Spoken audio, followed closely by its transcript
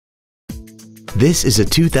This is a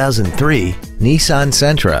 2003 Nissan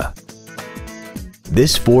Sentra.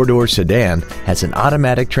 This four-door sedan has an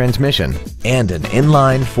automatic transmission and an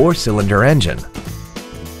inline four-cylinder engine.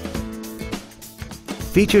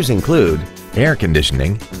 Features include air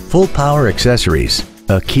conditioning, full power accessories,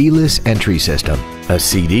 a keyless entry system, a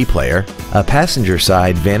CD player, a passenger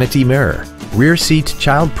side vanity mirror, rear seat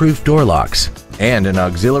child-proof door locks, and an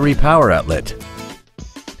auxiliary power outlet.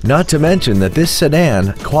 Not to mention that this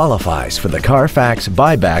sedan qualifies for the Carfax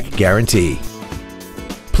buyback guarantee.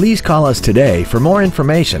 Please call us today for more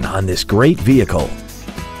information on this great vehicle.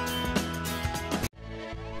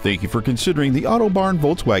 Thank you for considering the Autobarn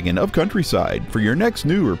Volkswagen of Countryside for your next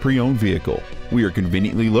new or pre-owned vehicle. We are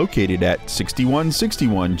conveniently located at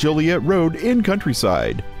 6161 Joliet Road in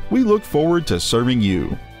Countryside. We look forward to serving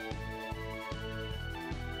you.